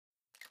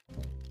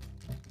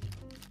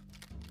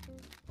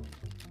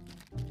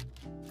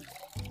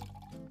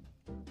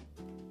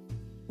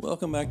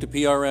Welcome back to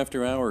PR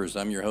After Hours.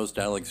 I'm your host,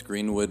 Alex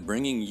Greenwood,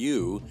 bringing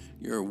you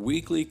your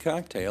weekly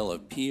cocktail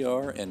of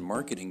PR and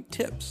marketing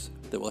tips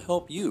that will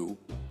help you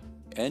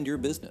and your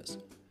business.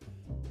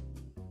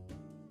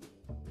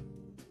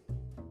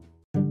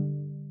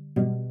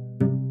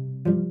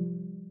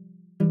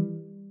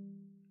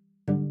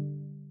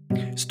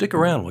 Stick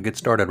around, we'll get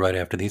started right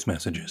after these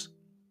messages.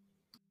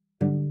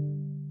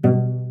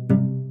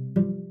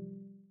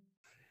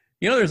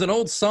 You know, there's an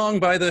old song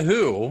by The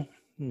Who,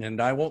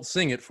 and I won't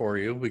sing it for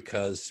you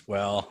because,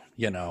 well,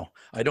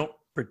 I don't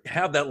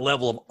have that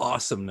level of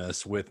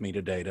awesomeness with me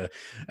today to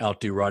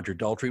outdo Roger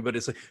Daltrey, but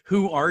it's like,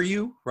 who are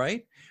you,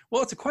 right?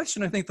 Well, it's a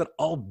question I think that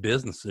all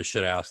businesses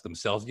should ask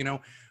themselves.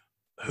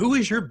 Who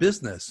is your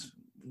business?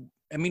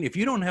 I mean, if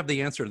you don't have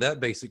the answer to that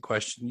basic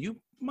question, you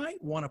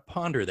might want to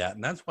ponder that.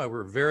 And that's why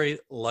we're very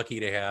lucky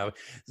to have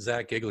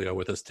Zach Giglio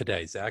with us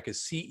today. Zach is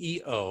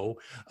CEO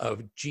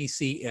of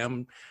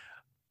GCM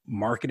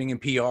Marketing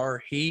and PR.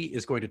 He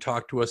is going to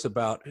talk to us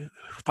about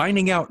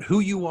finding out who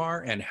you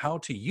are and how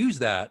to use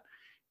that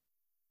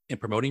in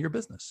promoting your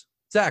business.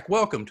 Zach,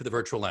 welcome to the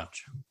Virtual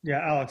Lounge.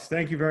 Yeah, Alex,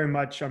 thank you very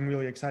much. I'm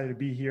really excited to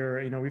be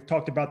here. We've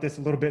talked about this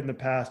a little bit in the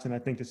past, and I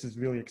think this is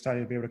really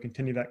exciting to be able to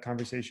continue that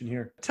conversation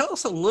here. Tell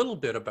us a little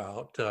bit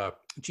about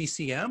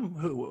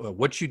GCM,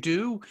 what you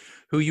do,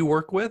 who you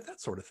work with,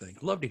 that sort of thing.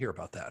 I'd love to hear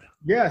about that.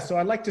 Yeah, so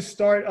I'd like to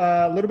start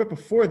a little bit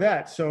before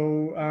that.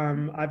 So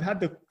I've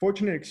had the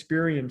fortunate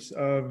experience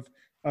of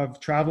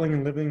traveling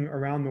and living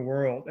around the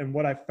world. And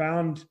what I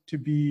found to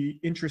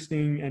be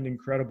interesting and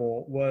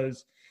incredible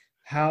was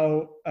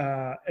how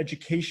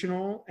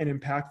educational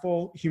and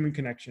impactful human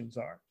connections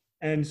are.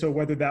 And so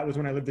whether that was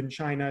when I lived in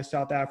China,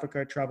 South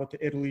Africa, traveled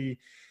to Italy,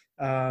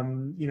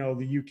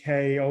 the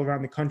UK, all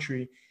around the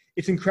country,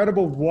 it's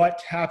incredible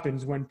what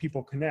happens when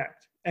people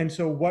connect. And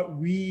so what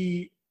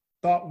we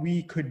thought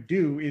we could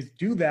do is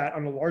do that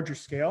on a larger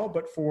scale,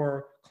 but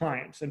for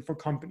clients and for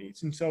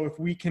companies. And so if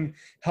we can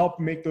help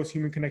make those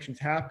human connections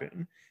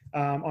happen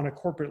on a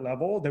corporate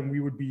level, then we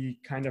would be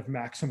kind of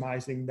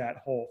maximizing that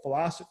whole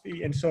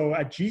philosophy. And so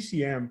at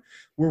GCM,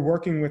 we're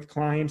working with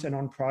clients and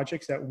on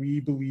projects that we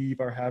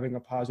believe are having a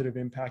positive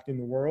impact in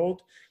the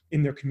world,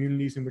 in their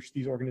communities in which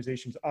these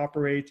organizations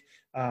operate,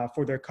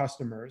 for their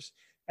customers.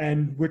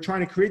 And we're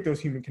trying to create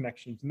those human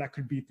connections. And that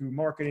could be through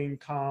marketing,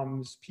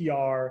 comms,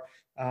 PR,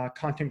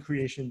 content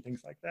creation,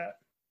 things like that.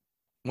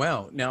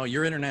 Wow. Now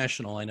you're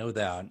international. I know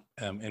that.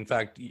 In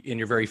fact, in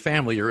your very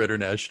family, you're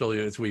international,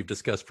 as we've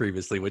discussed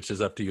previously, which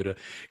is up to you to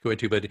go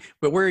into.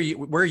 But where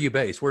are you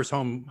based? Where's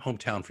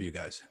hometown for you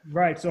guys?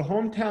 Right. So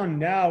hometown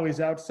now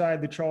is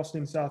outside the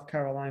Charleston, South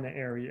Carolina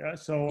area.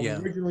 So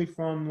I'm originally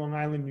from Long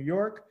Island, New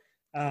York.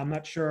 I'm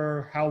not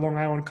sure how Long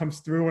Island comes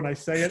through when I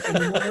say it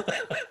anymore.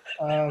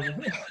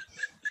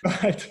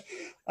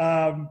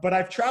 But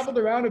I've traveled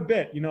around a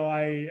bit.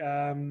 I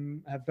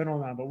have been all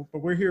around, but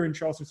we're here in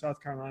Charleston, South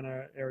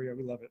Carolina area.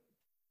 We love it.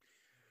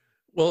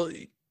 Well,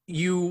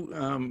 you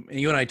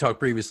and I talked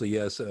previously,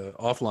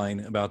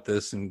 offline about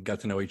this and got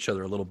to know each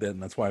other a little bit.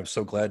 And that's why I'm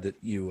so glad that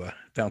you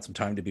found some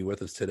time to be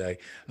with us today.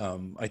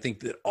 I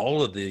think that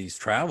all of these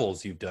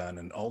travels you've done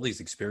and all these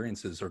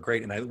experiences are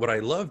great. And what I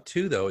love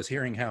too, though, is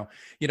hearing how,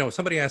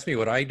 somebody asked me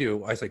what I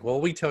do. I was like, well,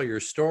 we tell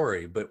your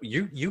story, but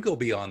you go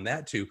beyond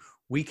that too.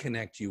 We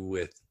connect you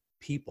with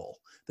people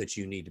that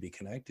you need to be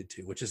connected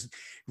to, which is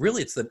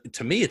really,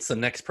 to me, it's the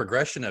next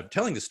progression of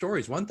telling the story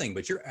is one thing,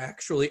 but you're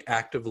actually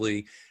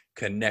actively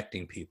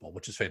connecting people,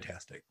 which is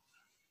fantastic.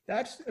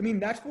 That's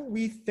what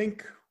we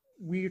think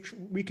we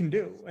can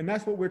do. And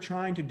that's what we're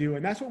trying to do.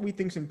 And that's what we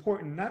think is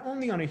important, not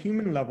only on a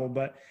human level,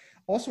 but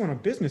also on a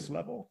business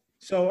level.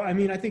 So, I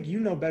think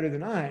better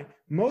than I,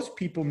 most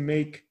people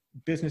make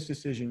business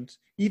decisions,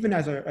 even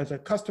as a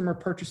customer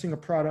purchasing a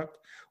product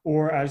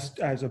or as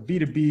a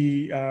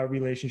B2B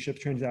relationship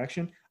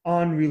transaction,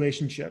 on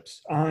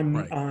relationships,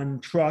 on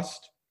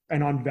trust,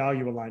 and on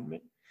value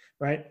alignment,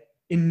 right?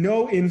 In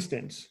no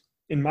instance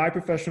in my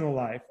professional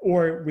life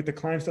or with the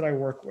clients that I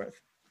work with,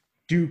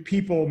 do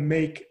people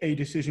make a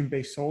decision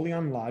based solely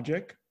on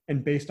logic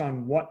and based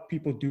on what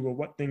people do or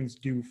what things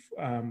do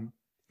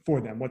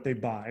for them, what they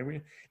buy.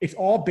 It's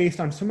all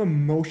based on some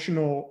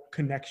emotional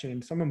connection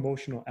and some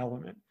emotional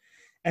element.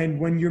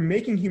 And when you're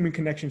making human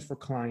connections for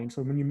clients,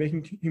 or when you're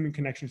making human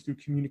connections through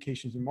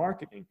communications and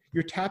marketing,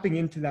 you're tapping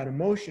into that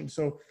emotion.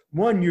 So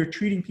one, you're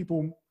treating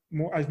people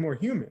as more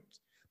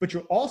humans, but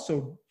you're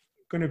also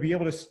going to be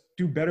able to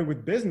do better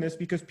with business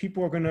because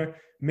people are going to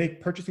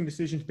make purchasing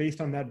decisions based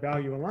on that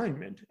value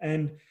alignment.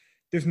 And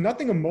there's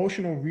nothing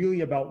emotional really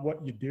about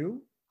what you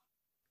do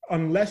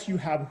unless you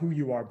have who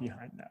you are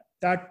behind that.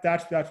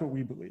 That's what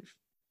we believe.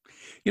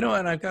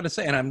 And I've got to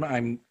say, and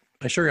I'm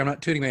sure I'm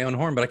not tooting my own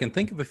horn, but I can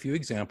think of a few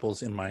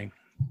examples in my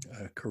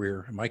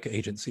career, in my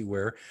agency,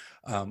 where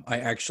I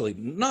actually,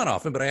 not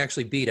often, but I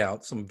actually beat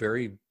out some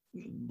very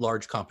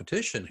large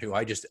competition who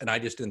I just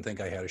didn't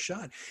think I had a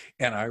shot.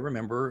 And I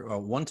remember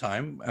one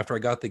time after I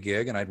got the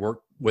gig and I'd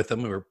worked with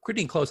them, we were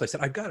pretty close. I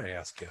said, I've got to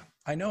ask you,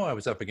 I know I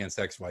was up against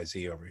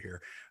XYZ over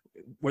here.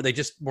 Were they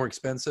just more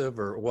expensive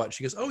or what?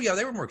 She goes, oh yeah,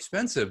 they were more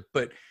expensive,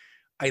 but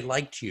I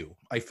liked you.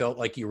 I felt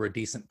like you were a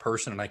decent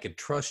person and I could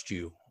trust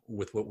you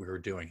with what we were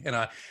doing. And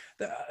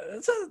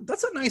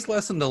that's a nice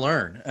lesson to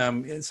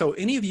learn. So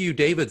any of you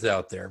Davids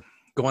out there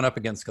going up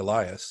against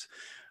Goliath,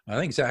 I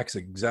think Zach's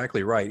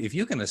exactly right. If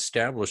you can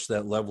establish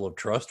that level of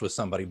trust with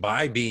somebody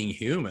by being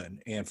human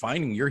and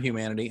finding your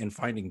humanity and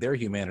finding their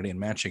humanity and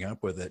matching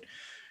up with it,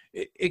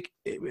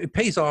 it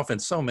pays off in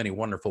so many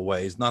wonderful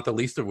ways, not the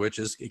least of which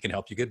is it can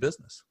help you get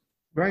business.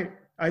 Right.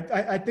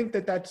 I think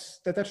that's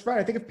right.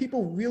 I think if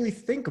people really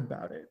think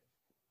about it,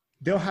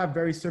 they'll have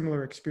very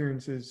similar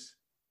experiences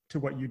to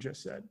what you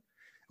just said.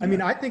 I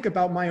mean, I think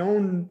about my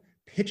own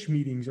pitch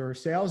meetings or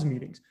sales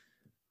meetings.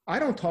 I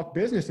don't talk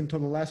business until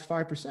the last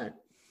 5%.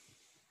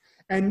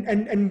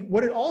 And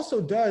what it also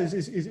does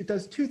is it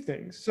does two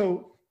things.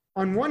 So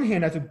on one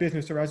hand, as a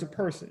business or as a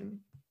person,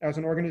 as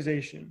an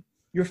organization,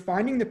 you're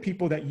finding the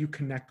people that you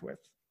connect with,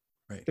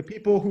 right? The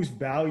people whose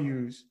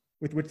values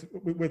with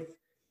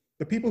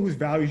the people whose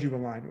values you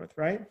align with,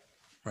 right?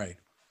 Right.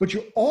 But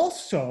you're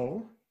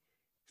also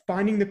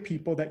finding the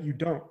people that you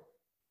don't.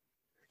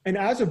 And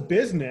as a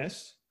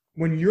business,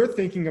 when you're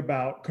thinking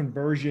about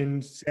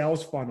conversions,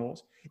 sales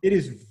funnels, it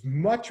is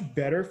much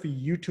better for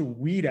you to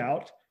weed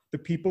out the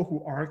people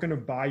who aren't going to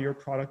buy your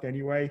product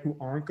anyway, who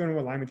aren't going to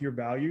align with your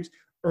values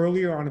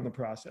earlier on in the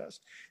process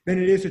than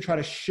it is to try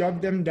to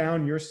shove them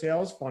down your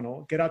sales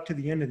funnel, get out to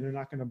the end, and they're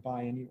not going to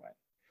buy anyway.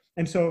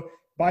 And so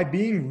by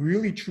being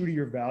really true to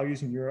your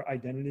values and your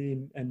identity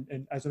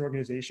and as an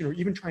organization, or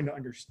even trying to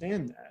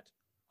understand that,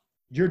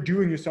 you're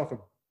doing yourself a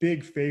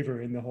big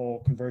favor in the whole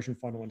conversion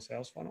funnel and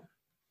sales funnel.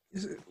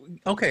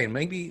 Okay,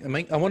 maybe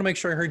I want to make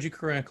sure I heard you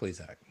correctly,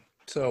 Zach.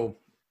 So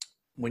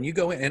when you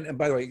go in, and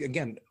by the way,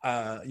 again,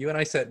 you and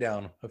I sat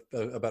down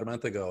about a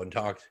month ago and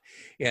talked,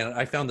 and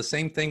I found the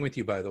same thing with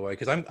you, by the way,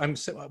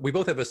 because we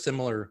both have a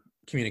similar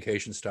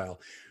communication style.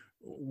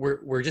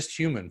 We're just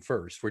human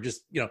first. We're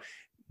just,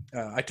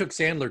 I took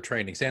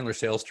Sandler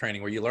sales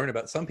training, where you learn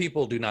about some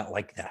people do not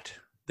like that.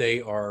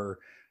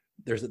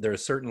 There's a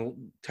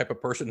certain type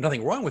of person,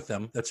 nothing wrong with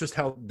them. That's just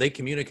how they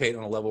communicate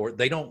on a level where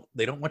they don't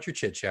want your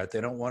chit chat. They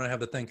don't want to have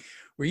the thing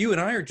where you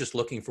and I are just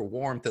looking for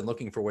warmth and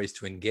looking for ways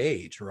to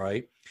engage.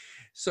 Right.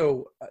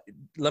 So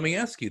let me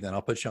ask you then,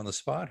 I'll put you on the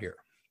spot here.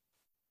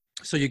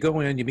 So you go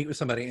in, you meet with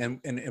somebody, and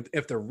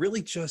if they're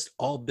really just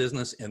all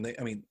business and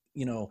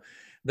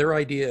their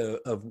idea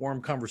of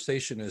warm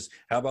conversation is,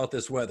 how about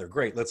this weather?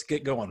 Great. Let's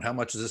get going. How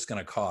much is this going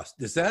to cost?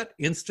 Does that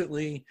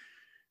instantly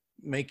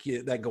make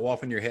you that go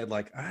off in your head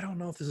like, I don't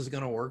know if this is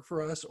going to work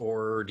for us?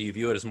 Or do you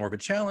view it as more of a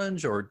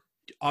challenge? Or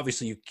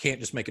obviously you can't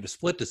just make it a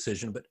split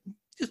decision, but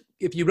just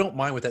if you don't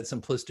mind with that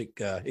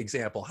simplistic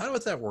example, how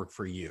does that work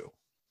for you?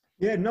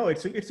 Yeah, no,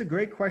 it's a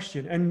great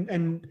question.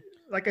 And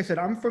like I said,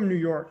 I'm from New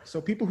York. So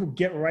people who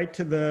get right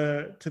to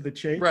the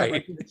chase,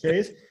 right, to the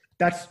chase,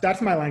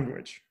 that's my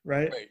language.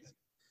 Right.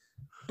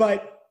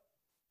 But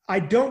I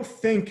don't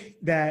think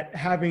that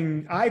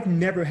I've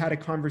never had a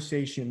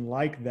conversation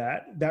like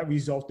that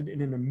resulted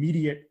in an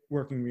immediate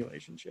working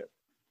relationship,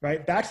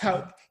 right? That's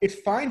how it's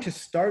fine to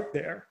start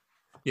there.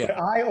 Yeah.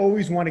 But I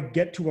always want to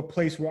get to a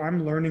place where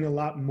I'm learning a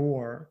lot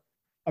more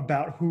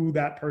about who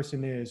that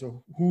person is or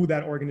who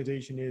that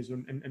organization is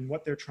and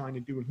what they're trying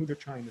to do and who they're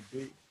trying to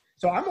be.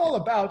 So I'm all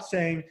about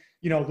saying,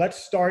 let's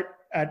start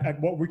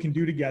at what we can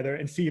do together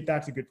and see if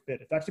that's a good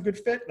fit. If that's a good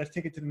fit, let's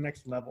take it to the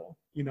next level,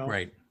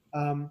 Right.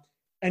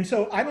 And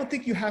so I don't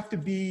think you have to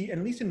be, at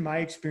least in my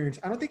experience,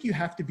 I don't think you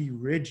have to be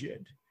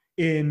rigid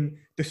in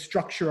the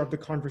structure of the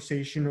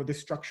conversation or the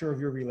structure of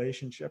your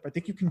relationship. I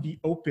think you can be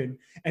open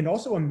and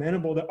also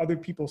amenable to other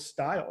people's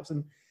styles.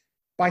 And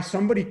by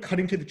somebody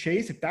cutting to the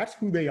chase, if that's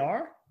who they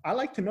are, I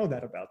like to know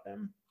that about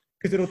them,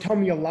 because it'll tell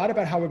me a lot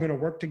about how we're going to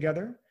work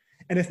together.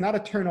 And it's not a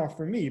turnoff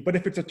for me, but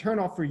if it's a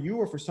turnoff for you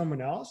or for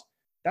someone else,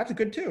 that's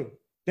good too.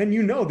 Then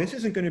this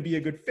isn't going to be a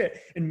good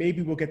fit. And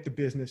maybe we'll get the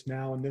business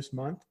now in this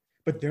month,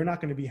 but they're not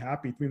going to be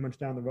happy 3 months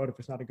down the road if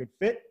it's not a good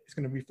fit. It's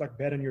going to reflect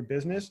bad on your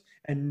business,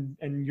 and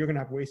you're going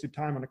to have wasted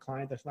time on a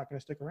client that's not going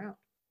to stick around.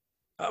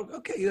 Oh,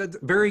 okay, that's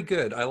very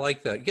good. I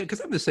like that. Yeah, because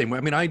I'm the same way.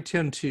 I mean, I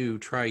tend to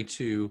try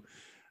to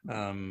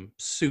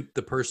suit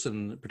the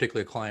person,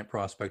 particularly a client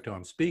prospect who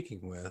I'm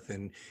speaking with.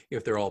 And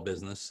if they're all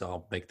business,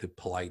 I'll make the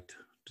polite,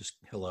 just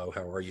hello,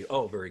 how are you?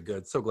 Oh, very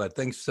good. So glad.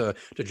 Thanks to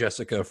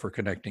Jessica for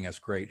connecting us.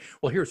 Great.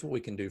 Well, here's what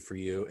we can do for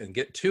you and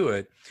get to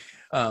it.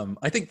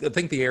 I think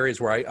the areas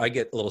where I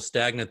get a little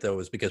stagnant, though,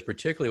 is because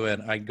particularly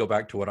when I go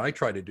back to what I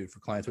try to do for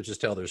clients, which is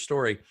tell their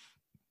story,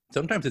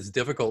 sometimes it's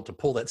difficult to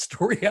pull that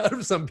story out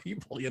of some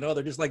people.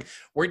 They're just like,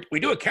 we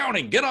do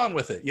accounting, get on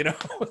with it,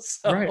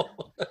 So, right.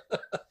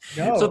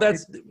 No, so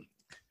that's...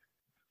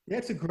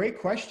 it's a great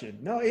question.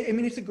 No, I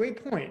mean, it's a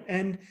great point.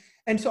 And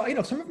so,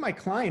 some of my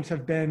clients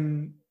have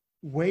been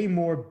way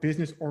more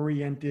business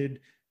oriented,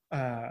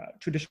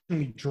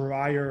 traditionally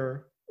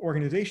drier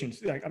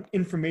organizations, like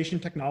information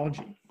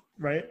technology,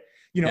 right?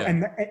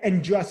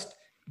 And just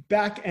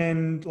back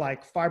end,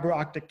 like fiber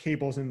optic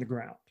cables in the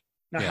ground.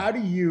 Now, how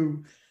do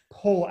you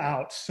pull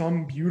out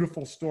some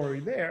beautiful story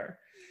there?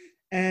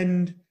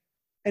 And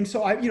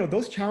so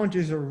those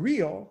challenges are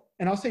real.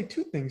 And I'll say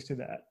two things to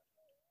that.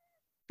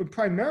 but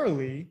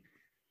primarily,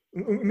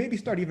 maybe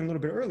start even a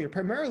little bit earlier,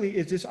 primarily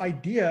is this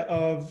idea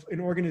of an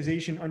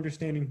organization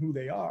understanding who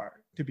they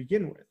are to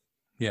begin with.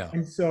 Yeah.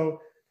 And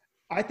so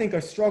I think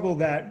a struggle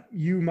that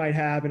you might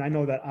have, and I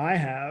know that I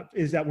have,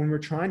 is that when we're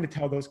trying to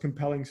tell those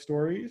compelling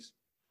stories,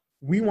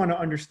 we want to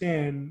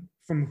understand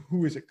from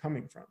who is it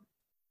coming from,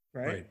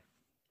 right?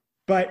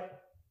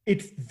 But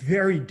it's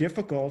very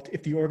difficult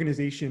if the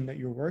organization that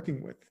you're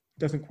working with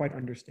doesn't quite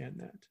understand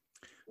that,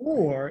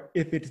 or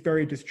if it's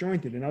very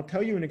disjointed. And I'll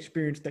tell you an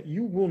experience that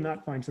you will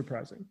not find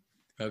surprising.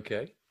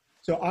 Okay.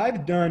 So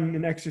I've done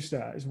an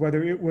exercise,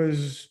 whether it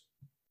was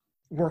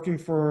working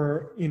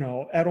for,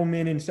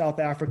 Edelman in South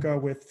Africa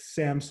with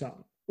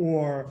Samsung,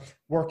 or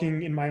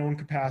working in my own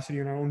capacity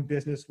in our own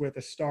business with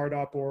a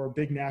startup or a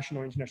big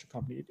national or international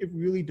company. It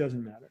really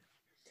doesn't matter.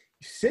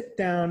 You sit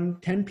down,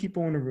 10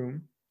 people in a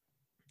room.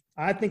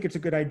 I think it's a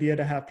good idea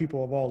to have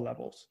people of all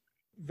levels,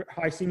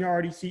 high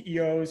seniority,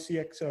 CEOs,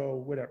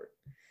 CXO, whatever,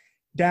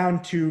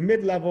 down to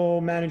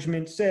mid-level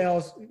management,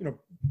 sales,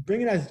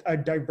 bring in as a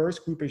diverse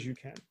group as you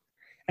can.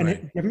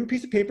 And give them a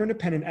piece of paper and a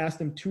pen and ask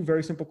them two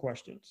very simple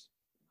questions.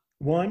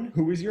 One,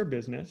 who is your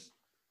business?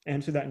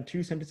 Answer that in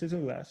 2 sentences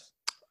or less.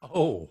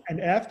 Oh. And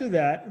after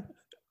that,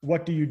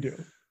 what do you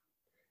do?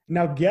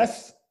 Now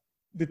guess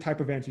the type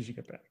of answers you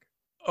get back.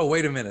 Oh,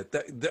 wait a minute.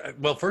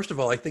 Well, first of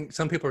all, I think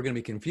some people are going to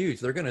be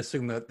confused. They're going to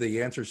assume that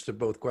the answers to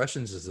both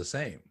questions is the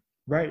same.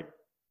 Right.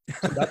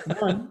 So that's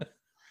one.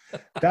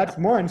 That's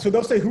one. So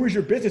they'll say, who is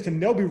your business?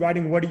 And they'll be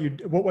writing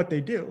what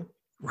they do.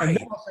 Right. And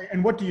they'll say,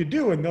 and what do you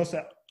do? And they'll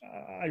say,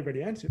 I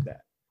already answered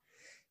that.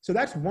 So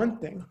that's one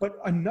thing. But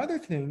another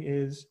thing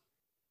is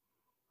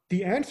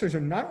the answers are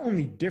not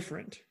only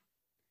different,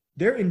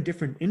 they're in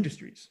different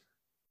industries.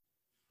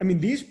 I mean,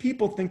 these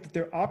people think that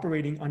they're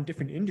operating on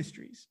different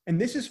industries.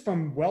 And this is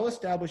from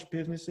well-established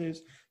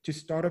businesses to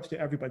startups to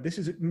everybody. This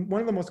is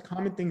one of the most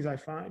common things I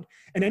find.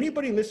 And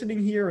anybody listening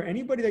here or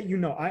anybody that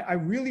I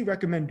really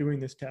recommend doing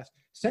this test.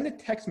 Send a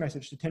text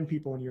message to 10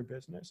 people in your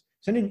business.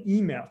 Send an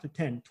email to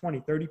 10,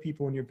 20, 30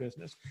 people in your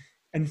business.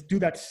 And do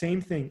that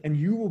same thing. And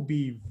you will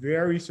be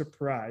very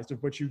surprised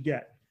of what you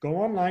get. Go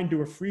online,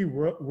 do a free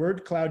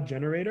word cloud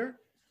generator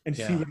and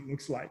see what it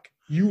looks like.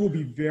 You will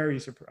be very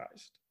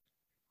surprised.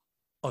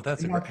 Oh,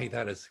 that's hey,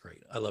 that is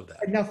great. I love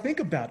that. Now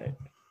think about it.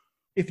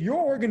 If your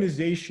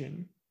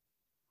organization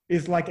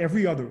is like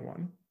every other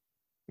one,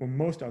 or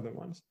most other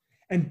ones,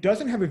 and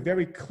doesn't have a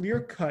very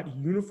clear-cut,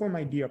 uniform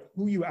idea of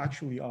who you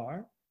actually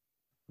are,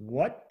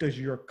 what does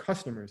your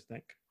customers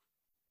think?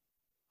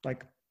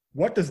 Like,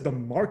 what does the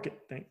market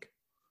think?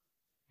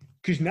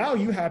 Because now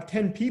you have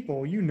 10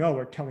 people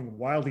are telling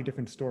wildly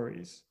different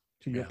stories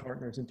to your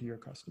partners and to your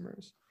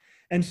customers.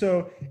 And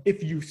so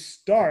if you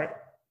start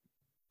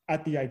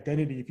at the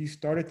identity, if you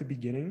start at the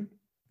beginning,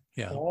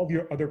 all of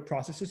your other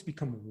processes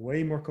become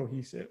way more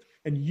cohesive.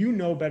 And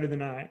better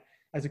than I,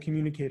 as a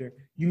communicator,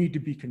 you need to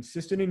be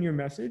consistent in your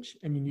message,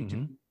 and you need to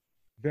be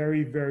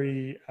very,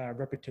 very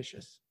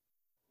repetitious.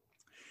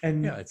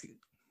 And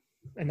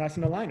and that's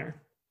an aligner.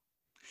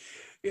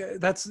 Yeah,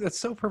 that's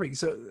so perfect.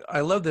 So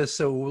I love this.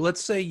 So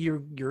let's say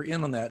you're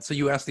in on that. So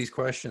you ask these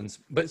questions.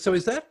 But so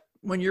is that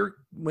when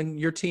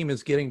your team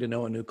is getting to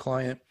know a new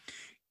client?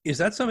 Is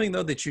that something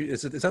though that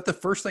is that the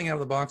first thing out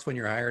of the box when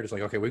you're hired? It's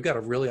like, okay, we've got to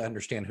really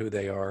understand who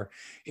they are,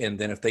 and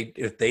then if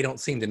they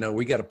don't seem to know,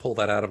 we got to pull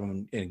that out of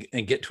them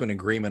and get to an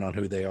agreement on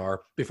who they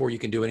are before you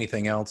can do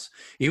anything else.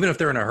 Even if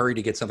they're in a hurry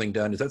to get something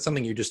done, is that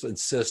something you just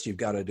insist you've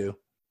got to do?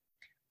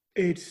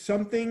 It's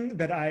something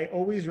that I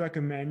always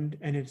recommend,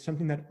 and it's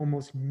something that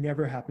almost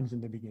never happens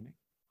in the beginning,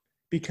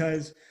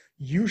 because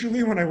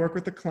usually when I work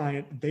with the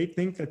client, they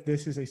think that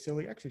this is a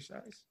silly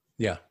exercise.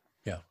 Yeah.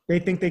 They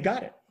think they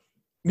got it.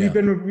 We've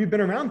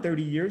been around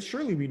 30 years.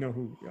 Surely we know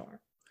who we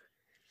are.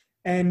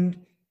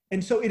 And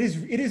so it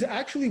is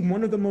actually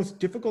one of the most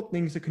difficult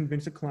things to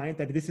convince a client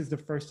that this is the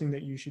first thing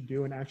that you should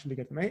do and actually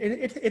get them. And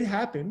it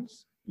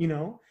happens,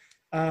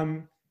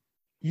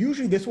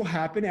 usually this will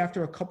happen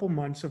after a couple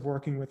months of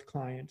working with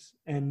clients.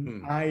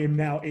 And I am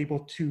now able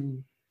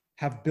to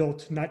have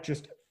built not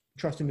just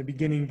trust in the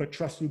beginning, but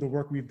trust through the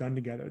work we've done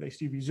together. They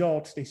see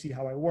results, they see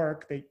how I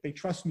work, they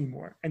trust me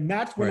more. And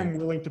that's when I'm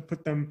willing to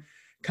put them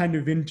kind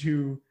of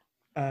into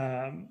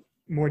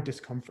more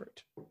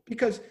discomfort,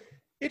 because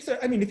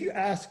if you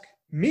ask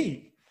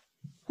me,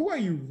 who are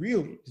you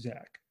really,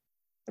 Zach?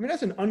 I mean,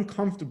 that's an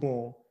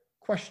uncomfortable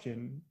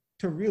question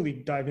to really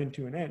dive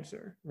into and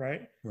answer,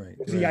 right?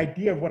 There's the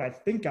idea of what I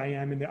think I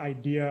am and the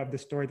idea of the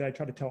story that I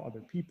try to tell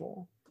other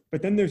people.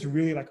 But then there's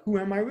really like, who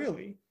am I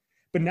really?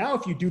 But now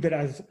if you do that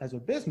as a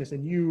business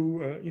and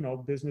you,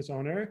 business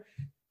owner,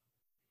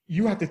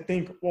 you have to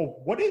think,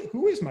 well,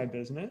 who is my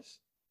business?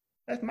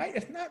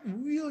 It's not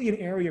really an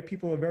area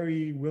people are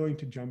very willing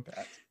to jump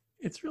at.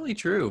 It's really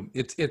true.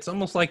 It's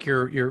almost like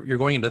you're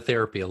going into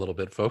therapy a little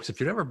bit, folks. If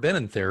you've never been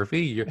in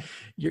therapy,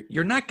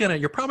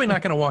 you're probably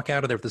not gonna walk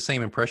out of there with the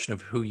same impression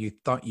of who you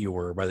thought you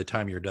were by the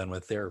time you're done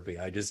with therapy.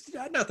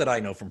 Not that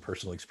I know from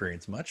personal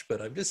experience much, but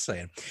I'm just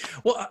saying.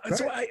 Well,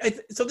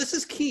 so this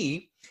is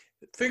key,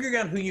 figuring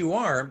out who you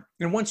are,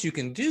 and once you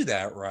can do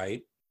that,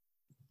 right?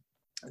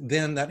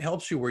 then that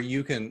helps you where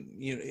you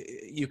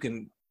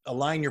can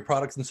align your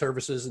products and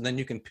services, and then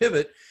you can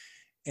pivot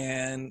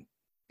and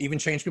even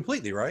change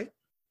completely, right?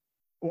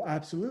 Well,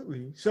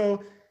 absolutely.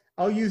 So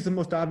I'll use the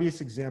most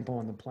obvious example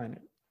on the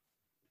planet.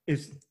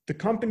 Is the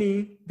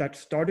company that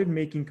started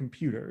making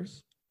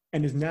computers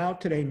and is now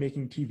today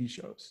making TV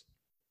shows.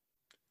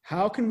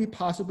 How can we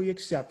possibly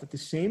accept that the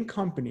same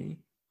company,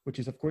 which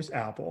is of course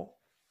Apple,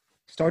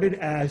 started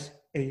as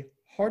a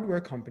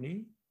hardware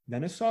company,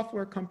 then a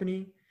software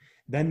company,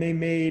 then they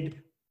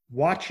made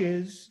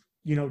watches,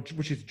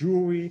 which is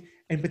jewelry,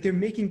 but they're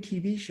making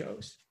TV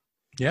shows.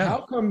 Yeah.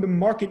 How come the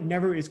market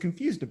never is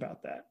confused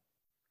about that?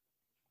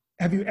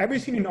 Have you ever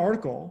seen an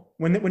article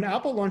when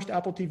Apple launched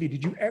Apple TV?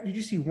 Did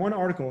you see one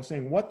article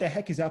saying what the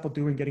heck is Apple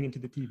doing getting into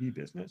the TV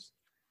business?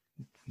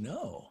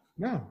 No.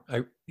 No.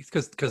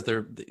 Because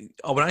they're.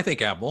 Oh, when I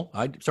think Apple,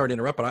 sorry to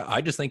interrupt, but I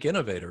just think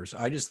innovators.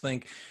 I just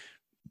think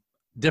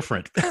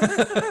different.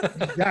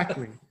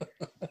 Exactly.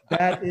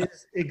 That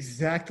is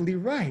exactly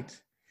right.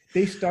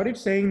 They started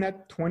saying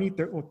that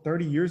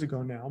 30 years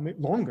ago now,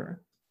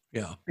 longer.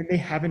 Yeah. And they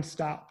haven't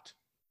stopped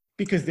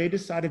because they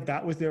decided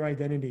that was their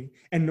identity.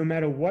 And no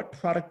matter what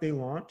product they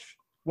launch,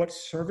 what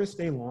service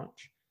they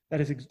launch,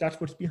 that's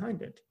what's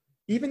behind it.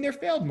 Even their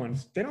failed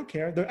ones, they don't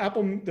care. The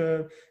Apple,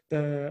 the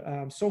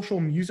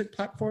social music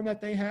platform that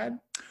they had,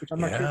 which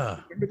I'm not sure if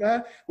you remember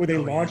that, where they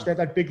launched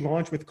that big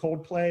launch with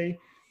Coldplay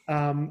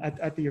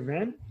at the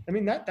event. I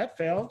mean, that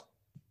failed,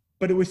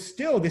 but it was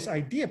still this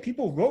idea.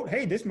 People wrote,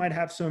 "Hey, this might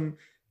have some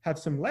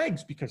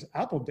legs because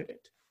Apple did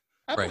it."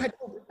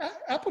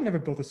 Apple never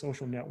built a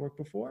social network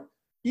before.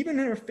 Even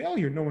in their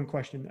failure, no one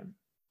questioned them.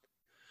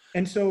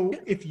 And so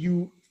if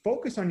you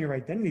focus on your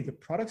identity, the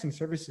products and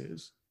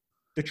services,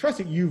 the trust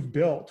that you've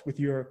built with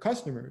your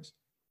customers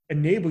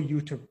enable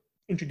you to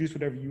introduce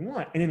whatever you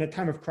want. And in a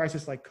time of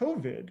crisis like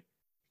COVID,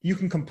 you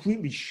can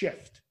completely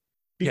shift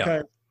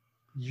because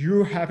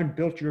you haven't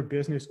built your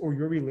business or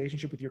your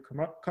relationship with your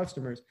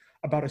customers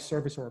about a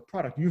service or a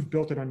product. You've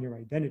built it on your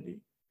identity.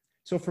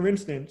 So for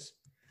instance,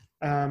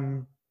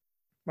 my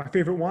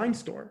favorite wine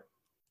store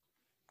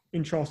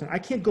in Charleston, I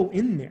can't go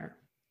in there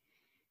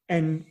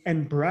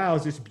and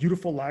browse this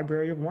beautiful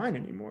library of wine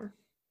anymore.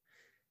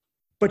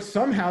 But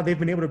somehow they've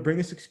been able to bring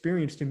this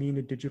experience to me in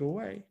a digital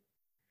way.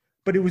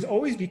 But it was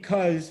always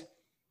because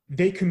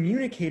they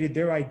communicated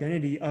their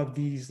identity of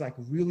these like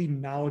really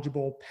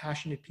knowledgeable,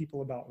 passionate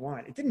people about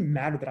wine. It didn't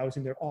matter that I was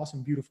in their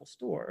awesome, beautiful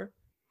store.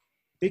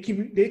 They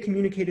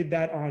communicated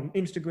that on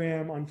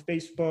Instagram, on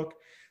Facebook,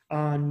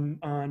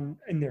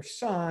 in their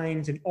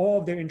signs and all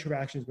of their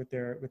interactions with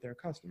their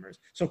customers.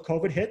 So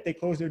COVID hit, they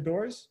closed their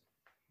doors.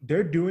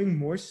 They're doing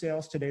more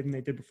sales today than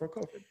they did before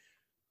COVID.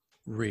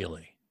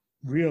 Really?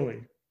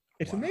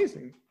 It's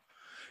amazing.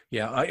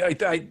 Yeah,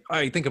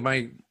 I think of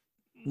my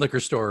liquor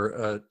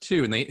store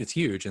too, and it's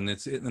huge, and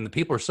the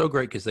people are so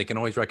great because they can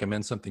always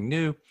recommend something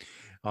new.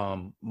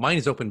 Mine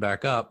is open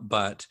back up,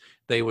 but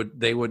they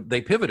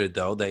pivoted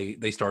though.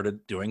 They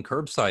started doing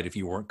curbside. If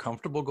you weren't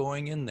comfortable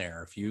going in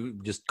there, if you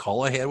just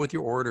call ahead with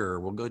your order,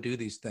 we'll go do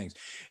these things.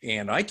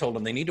 And I told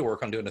them they need to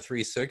work on doing a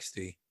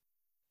 360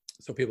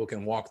 so people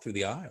can walk through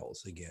the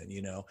aisles again,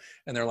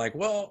 and they're like,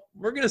 well,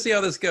 we're going to see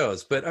how this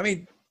goes. But I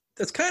mean,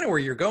 that's kind of where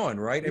you're going,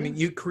 right? I mean,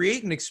 you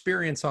create an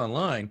experience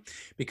online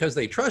because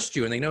they trust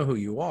you and they know who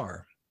you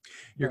are.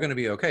 You're going to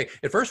be okay.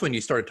 At first, when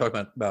you started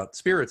talking about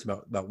spirits,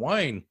 about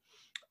wine,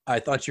 I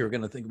thought you were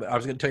going to think about, I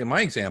was going to tell you my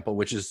example,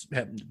 which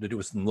had to do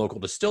with some local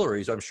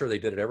distilleries. I'm sure they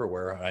did it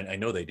everywhere. I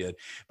know they did.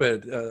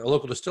 But a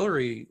local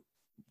distillery,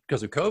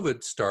 because of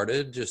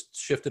COVID, just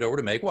shifted over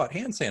to make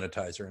hand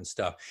sanitizer and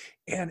stuff.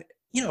 And,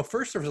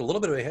 first there was a little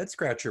bit of a head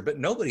scratcher, but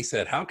nobody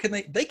said, how can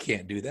they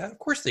can't do that. Of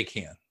course they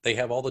can. They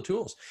have all the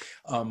tools.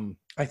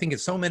 I think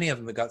it's so many of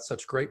them that got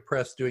such great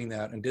press doing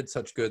that and did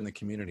such good in the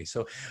community.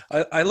 So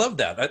I love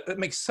that. That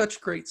makes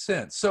such great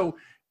sense. So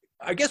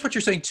I guess what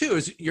you're saying too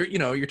is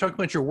you're talking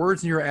about your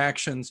words and your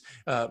actions,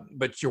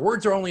 but your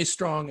words are only as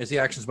strong as the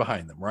actions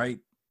behind them, right?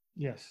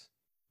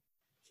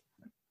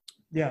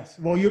 Yes.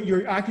 Well,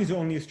 your actions are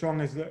only as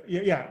strong as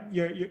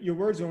your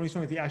words are only as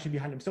strong as the action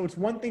behind them. So it's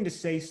one thing to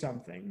say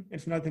something;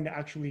 it's another thing to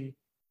actually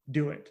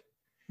do it.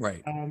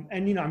 Right.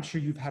 And I'm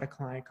sure you've had a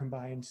client come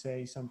by and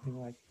say something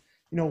like,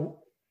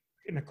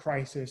 in a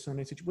crisis or in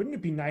a situation, wouldn't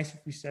it be nice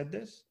if we said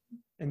this?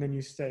 And then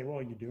you say,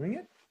 well, you're doing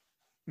it,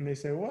 and they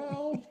say,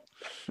 well.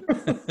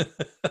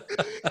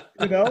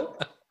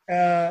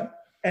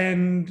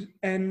 And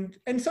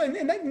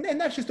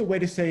that's just a way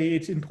to say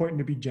it's important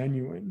to be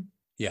genuine.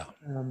 Yeah.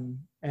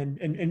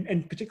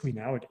 And particularly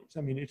nowadays,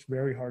 I mean, it's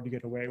very hard to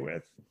get away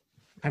with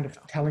kind of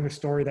telling a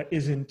story that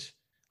isn't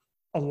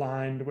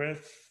aligned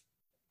with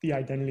the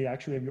identity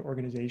actually of your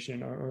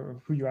organization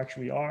or who you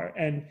actually are.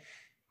 And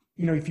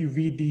if you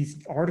read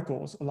these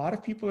articles, a lot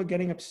of people are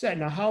getting upset.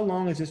 Now, how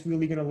long is this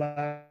really going to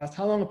last?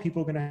 How long are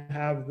people going to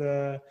have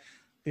the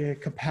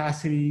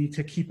capacity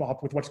to keep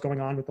up with what's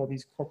going on with all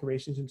these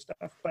corporations and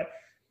stuff? But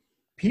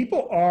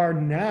people are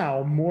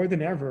now more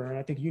than ever, and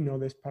I think you know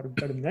this probably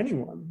better than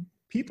anyone,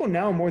 people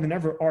now more than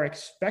ever are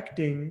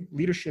expecting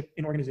leadership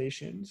in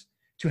organizations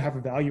to have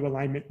a value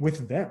alignment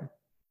with them.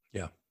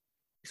 Yeah.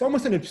 It's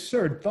almost an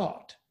absurd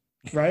thought,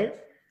 right?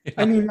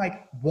 I Yeah. mean,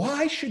 like,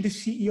 why should the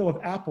CEO of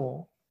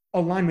Apple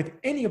align with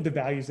any of the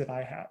values that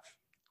I have?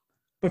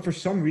 But for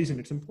some reason,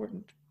 it's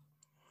important.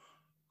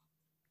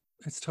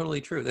 That's totally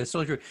true. That's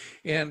totally true.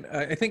 And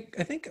I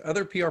think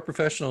other PR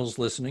professionals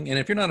listening, and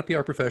if you're not a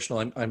PR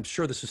professional, I'm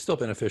sure this is still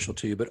beneficial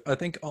to you, but I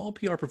think all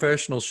PR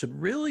professionals should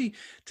really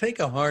take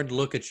a hard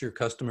look at your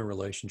customer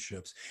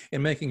relationships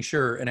and making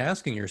sure and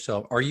asking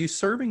yourself, are you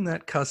serving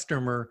that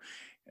customer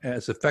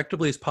as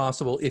effectively as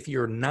possible if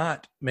you're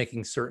not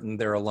making certain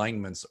their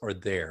alignments are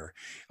there?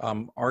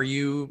 Are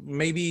you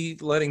maybe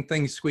letting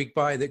things squeak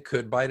by that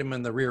could bite them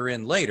in the rear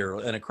end later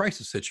in a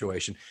crisis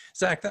situation?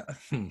 Zach,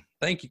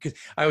 thank you. Because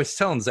I was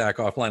telling Zach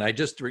offline, I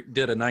just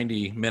did a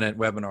 90-minute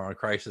webinar on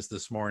crisis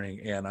this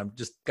morning, and I've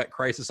just got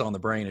crisis on the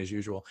brain as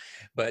usual.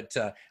 But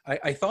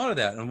I thought of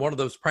that, and one of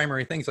those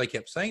primary things I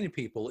kept saying to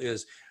people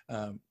is,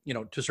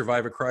 to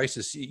survive a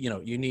crisis,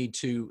 you need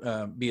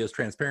to be as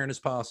transparent as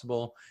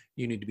possible,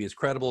 you need to be as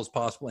credible as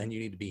possible, and you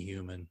need to be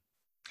human.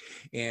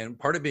 And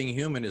part of being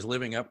human is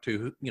living up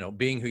to,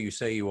 being who you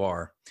say you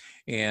are,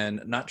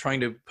 and not trying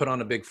to put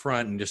on a big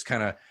front and just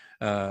kind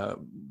of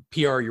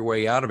PR your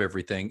way out of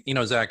everything.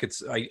 Zach,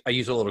 I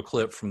use a little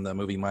clip from the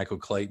movie Michael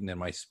Clayton in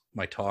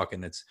my talk,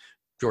 and it's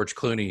George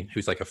Clooney,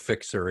 who's like a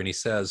fixer, and he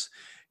says,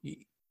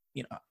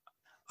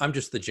 I'm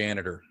just the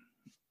janitor.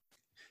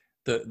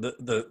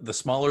 The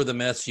smaller the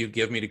mess you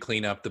give me to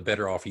clean up, the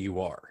better off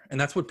you are.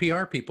 And that's what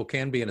PR people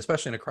can be, and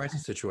especially in a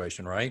crisis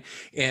situation, right?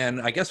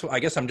 And I guess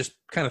I'm just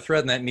kind of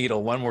threading that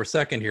needle one more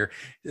second here.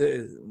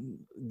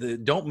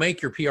 Don't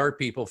make your PR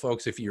people,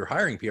 folks, if you're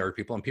hiring PR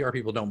people, and PR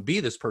people, don't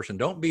be this person,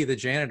 don't be the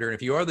janitor. And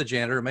if you are the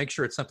janitor, make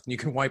sure it's something you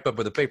can wipe up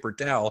with a paper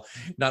towel,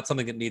 not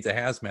something that needs a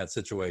hazmat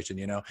situation.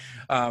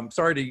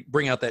 Sorry to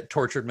bring out that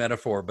tortured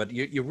metaphor, but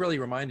you really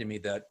reminded me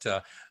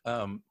that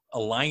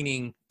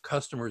aligning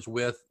customers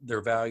with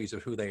their values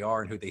of who they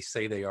are and who they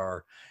say they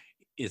are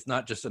is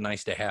not just a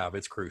nice to have,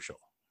 it's crucial.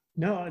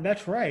 No,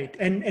 that's right.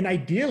 And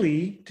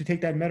ideally, to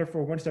take that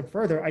metaphor one step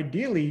further,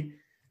 ideally,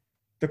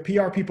 the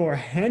PR people are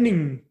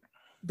handing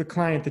the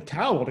client the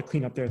towel to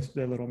clean up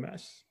their little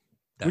mess.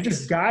 Nice. We're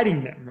just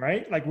guiding them,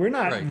 right? Like, we're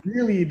not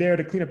really there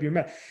to clean up your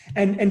mess.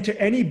 And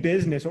to any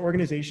business or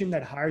organization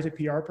that hires a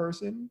PR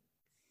person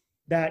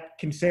that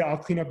can say, I'll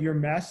clean up your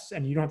mess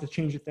and you don't have to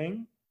change a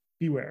thing,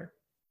 beware.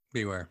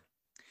 Beware.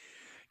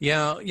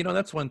 Yeah,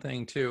 that's one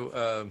thing too.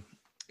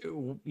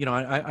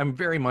 I'm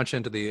very much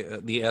into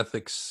the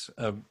ethics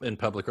in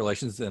public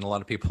relations, and a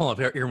lot of people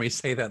hear me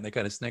say that and they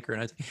kind of snicker.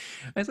 And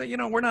I say,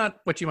 we're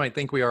not what you might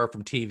think we are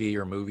from TV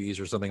or movies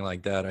or something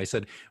like that. I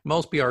said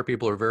most PR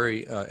people are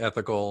very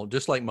ethical,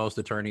 just like most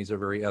attorneys are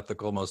very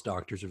ethical. Most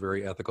doctors are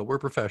very ethical. We're a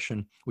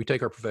profession. We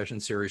take our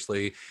profession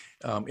seriously.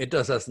 It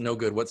does us no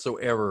good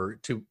whatsoever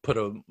to put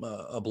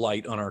a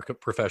blight on our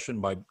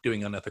profession by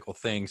doing unethical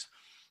things.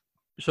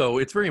 So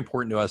it's very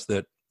important to us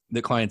that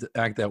the clients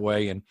act that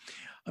way. And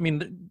I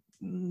mean,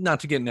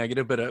 not to get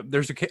negative, but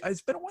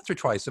it's been once or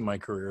twice in my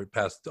career,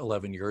 past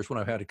 11 years, when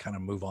I've had to kind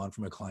of move on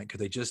from a client because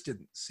they just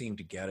didn't seem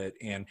to get it.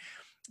 And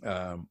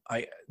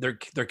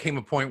there came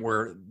a point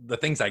where the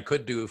things I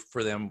could do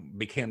for them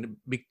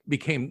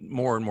became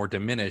more and more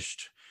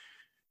diminished,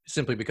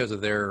 simply because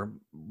of their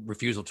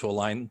refusal to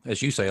align,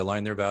 as you say,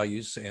 align their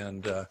values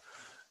and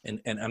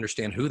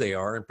understand who they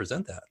are and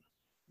present that.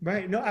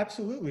 Right. No,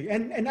 absolutely.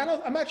 And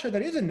I'm not sure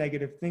that is a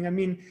negative thing. I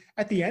mean,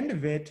 at the end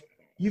of it,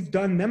 you've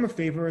done them a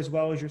favor as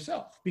well as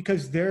yourself,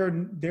 because they're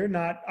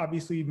not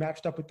obviously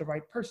matched up with the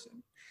right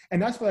person.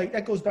 And that's why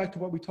that goes back to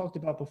what we talked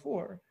about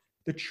before.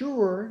 The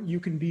truer you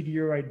can be to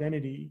your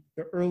identity,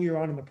 the earlier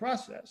on in the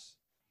process,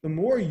 the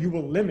more you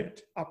will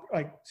limit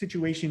like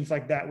situations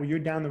like that, where you're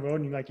down the road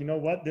and you're like, you know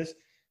what, this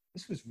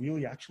was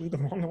really actually the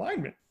wrong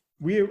alignment.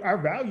 Our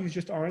values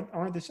just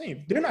aren't the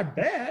same. They're not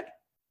bad.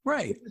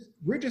 Right.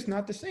 We're just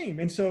not the same.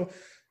 And so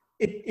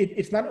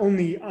it's not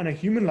only on a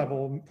human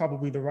level,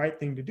 probably the right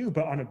thing to do,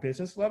 but on a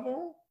business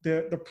level,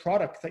 the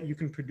product that you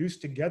can produce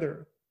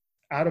together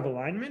out of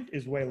alignment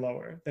is way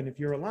lower than if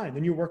you're aligned.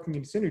 Then you're working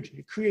in synergy.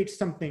 It creates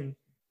something,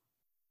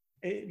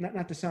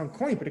 not to sound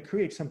corny, but it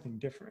creates something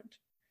different.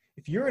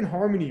 If you're in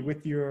harmony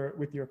with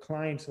your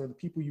clients or the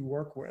people you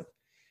work with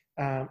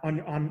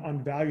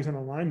on values and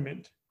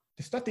alignment,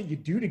 the stuff that you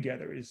do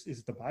together is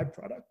the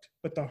byproduct.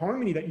 But the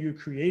harmony that you're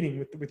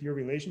creating with your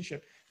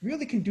relationship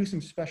really can do some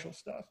special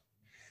stuff.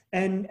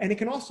 And it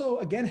can also,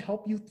 again,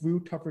 help you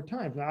through tougher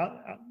times.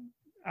 Now,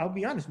 I'll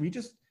be honest,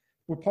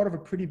 we're part of a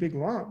pretty big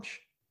launch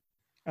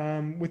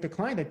with a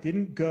client that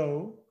didn't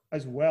go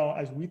as well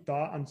as we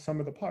thought on some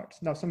of the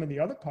parts. Now, some of the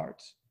other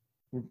parts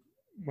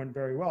went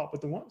very well,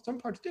 but some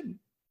parts didn't.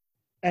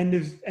 And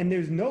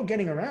there's no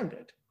getting around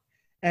it.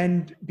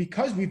 And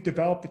because we've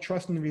developed the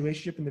trust in the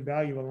relationship and the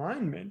value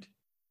alignment,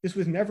 this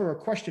was never a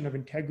question of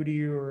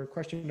integrity or a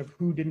question of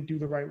who didn't do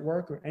the right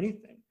work or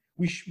anything.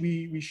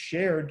 We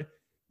shared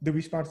the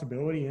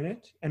responsibility in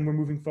it, and we're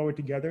moving forward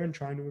together and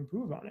trying to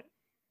improve on it.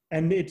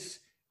 And it's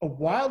a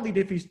wildly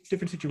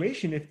different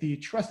situation if the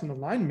trust and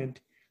alignment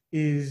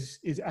is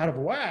out of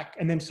whack,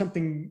 and then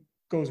something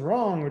goes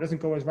wrong or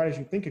doesn't go as right as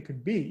you think it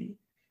could be.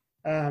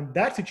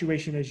 That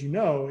situation, as you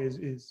know,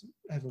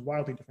 has a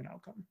wildly different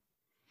outcome.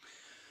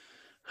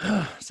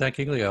 Zach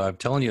Giglio, I'm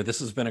telling you, this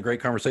has been a great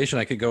conversation.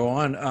 I could go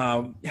on.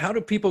 How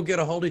do people get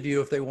a hold of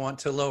you if they want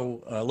to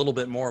know a little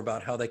bit more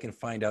about how they can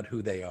find out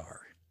who they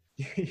are?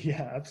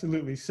 Yeah,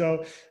 absolutely.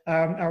 So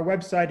our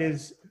website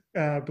is,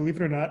 believe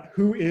it or not,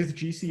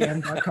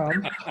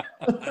 whoisgcm.com.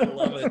 I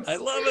love it. I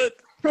love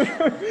it.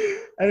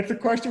 And it's a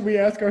question we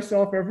ask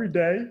ourselves every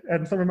day.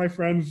 And some of my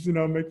friends,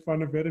 make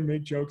fun of it and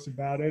make jokes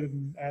about it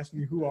and ask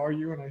me, who are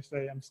you? And I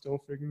say, I'm still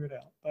figuring it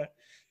out. But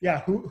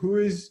yeah,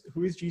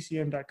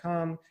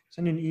 whoisgcm.com.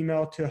 Send an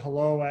email to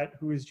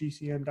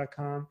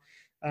hello@whoisgcm.com.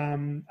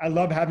 I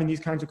love having these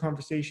kinds of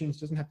conversations. It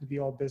doesn't have to be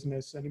all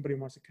business. Anybody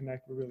wants to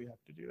connect, we're really happy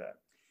to do that.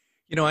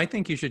 I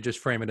think you should just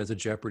frame it as a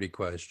Jeopardy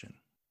question.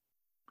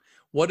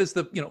 What is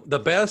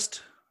the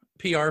best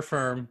PR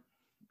firm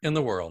in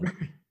the world?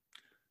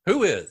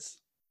 Who is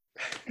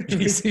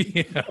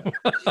GCM?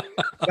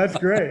 That's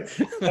great.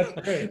 That's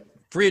great.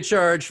 Free of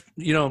charge,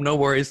 no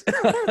worries.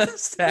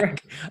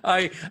 Zach,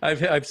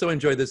 I've so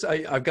enjoyed this.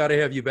 I've got to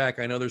have you back.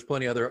 I know there's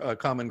plenty other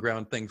common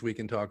ground things we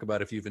can talk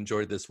about. If you've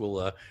enjoyed this,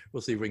 we'll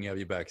see if we can have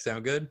you back.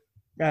 Sound good?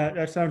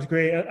 That sounds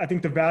great. I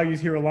think the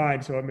values here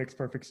align, so it makes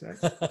perfect sense.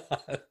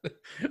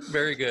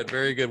 Very good.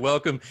 Very good.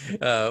 Welcome.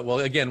 Well,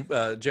 again,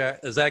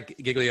 Zach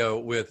Giglio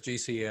with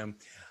GCM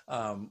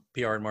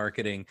PR and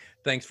Marketing.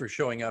 Thanks for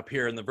showing up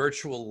here in the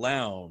virtual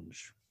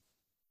lounge.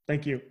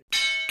 Thank you.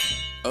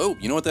 Oh,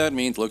 you know what that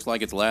means? Looks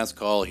like it's last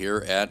call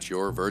here at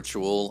your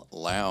virtual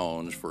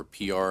lounge for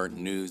PR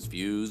news,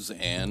 views,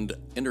 and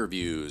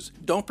interviews.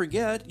 Don't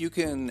forget, you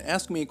can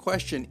ask me a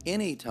question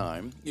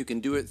anytime. You can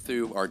do it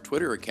through our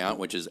Twitter account,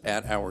 which is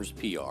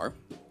 @HoursPR.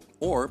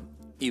 Or,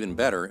 even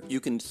better,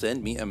 you can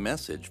send me a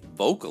message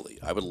vocally.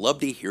 I would love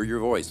to hear your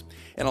voice,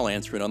 and I'll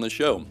answer it on the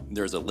show.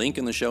 There's a link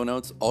in the show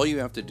notes. All you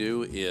have to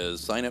do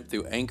is sign up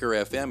through Anchor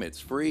FM. It's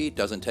free,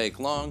 doesn't take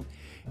long.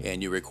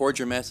 And you record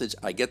your message,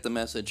 I get the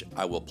message,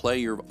 I will play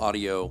your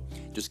audio,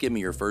 just give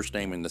me your first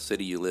name and the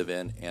city you live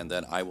in, and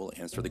then I will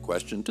answer the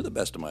question to the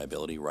best of my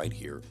ability right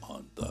here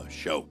on the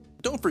show.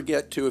 Don't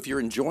forget to, if you're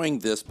enjoying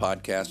this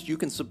podcast, you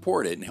can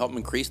support it and help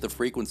increase the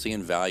frequency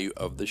and value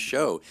of the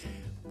show.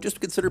 Just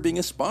consider being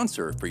a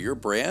sponsor for your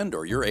brand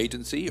or your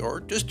agency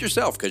or just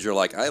yourself because you're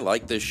like, I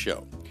like this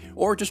show.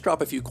 Or just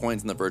drop a few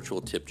coins in the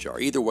virtual tip jar.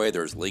 Either way,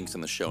 there's links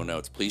in the show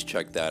notes. Please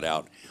check that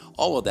out.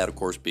 All of that, of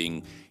course,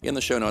 being in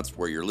the show notes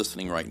where you're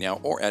listening right now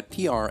or at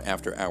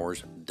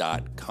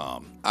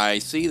prafterhours.com. I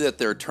see that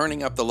they're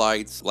turning up the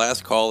lights.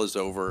 Last call is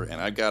over,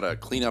 and I've got to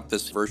clean up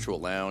this virtual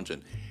lounge.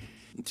 And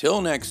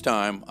until next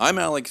time, I'm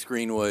Alex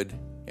Greenwood,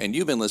 and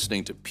you've been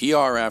listening to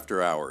PR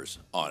After Hours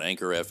on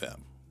Anchor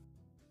FM.